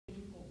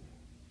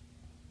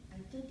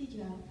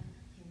job,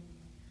 and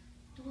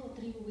 2 or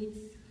 3 weeks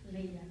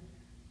later,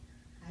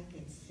 I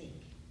get sick.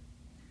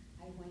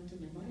 I went to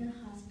Memorial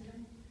Hospital.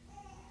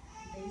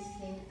 They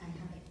said I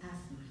have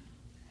asthma.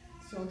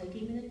 So they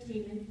gave me the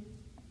treatment,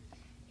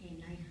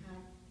 and I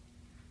had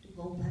to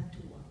go back to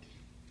work.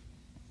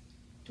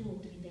 2 or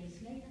 3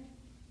 days later,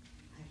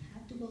 I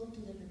had to go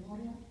to the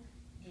memorial,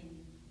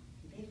 and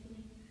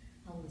definitely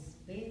I was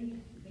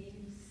very,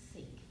 very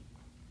sick.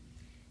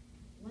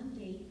 One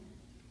day,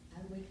 I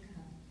wake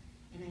up,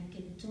 and I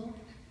can talk,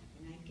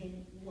 and I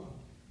can walk.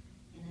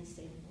 And I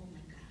said, oh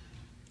my God,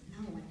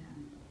 now what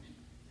happened?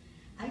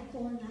 I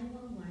called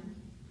 911,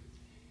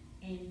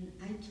 and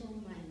I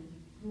told my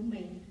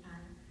roommate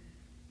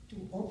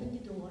to open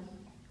the door.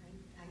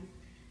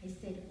 I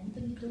said,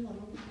 open the door,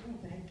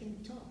 but I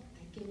can talk,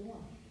 I can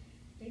walk.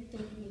 They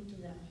take me to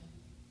the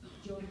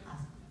George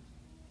Hospital.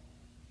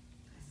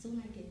 As soon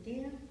as I get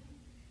there,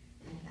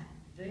 I got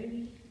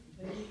very,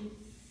 very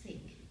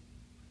sick.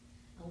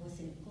 I was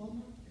in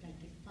coma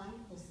like a 5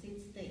 or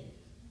 6 days.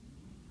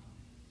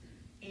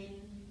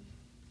 And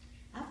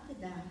after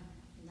that,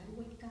 when I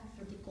wake up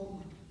from the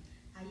coma,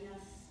 I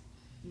asked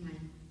my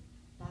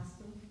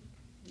pastor,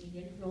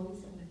 Miguel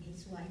Robinson, and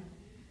his wife,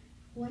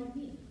 why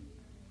me?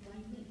 Why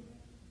me?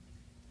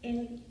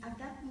 And at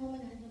that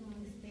moment, I don't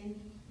understand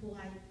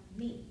why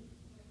me.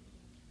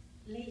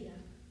 Later,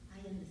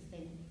 I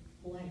understand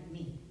why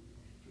me.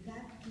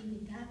 God gave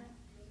me that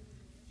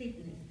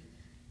sickness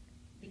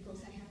because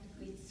I have to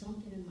fix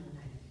something in my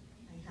life.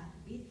 I have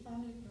a big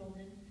family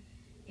problem,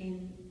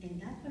 and in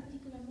that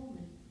particular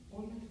moment,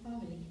 all my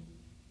family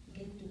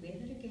get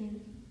together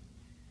again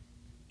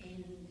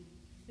and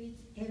fix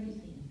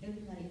everything.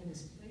 Everybody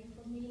was praying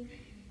for me,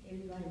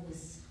 everybody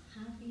was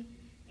happy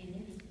and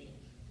everything.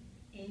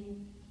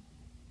 And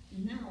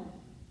now,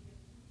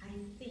 I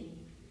think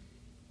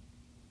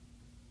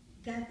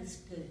God is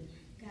good,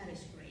 God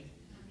is great.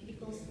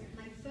 Because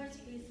my first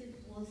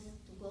visit was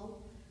to go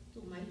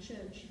to my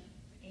church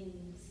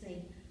and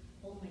say,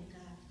 oh my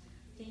God,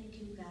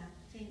 thank you, God,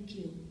 thank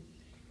you.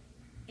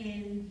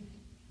 And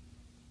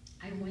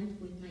I went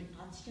with my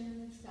oxygen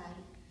on the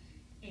side,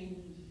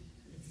 and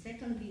the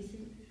second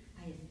visit,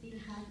 I still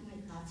had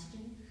my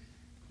oxygen.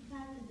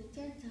 But the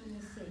third time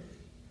I said,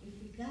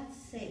 if God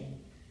said,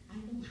 I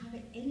don't have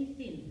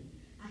anything,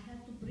 I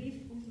have to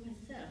breathe with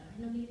myself,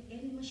 I don't need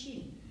any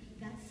machine.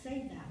 God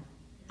said that,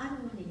 I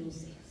don't want to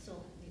use it.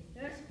 So the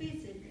first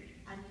visit,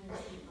 I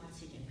used the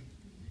oxygen.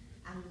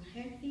 I'm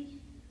healthy,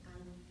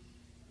 and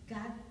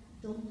God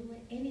don't do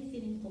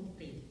anything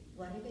incomplete.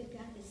 Whatever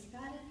God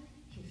started,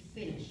 He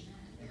finished.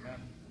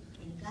 Amen.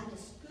 And God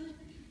is good,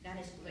 God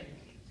is great.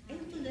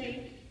 And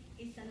today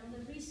is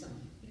another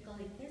reason, because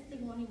the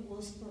testimony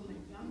was from my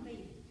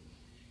grandbaby.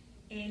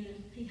 And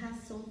he has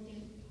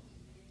something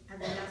at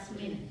the last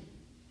minute.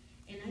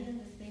 And I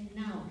understand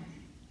now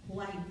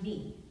why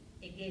me,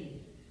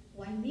 again.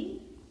 Why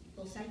me?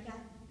 Because I got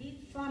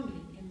big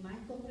family in my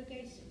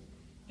congregation.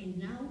 And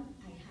now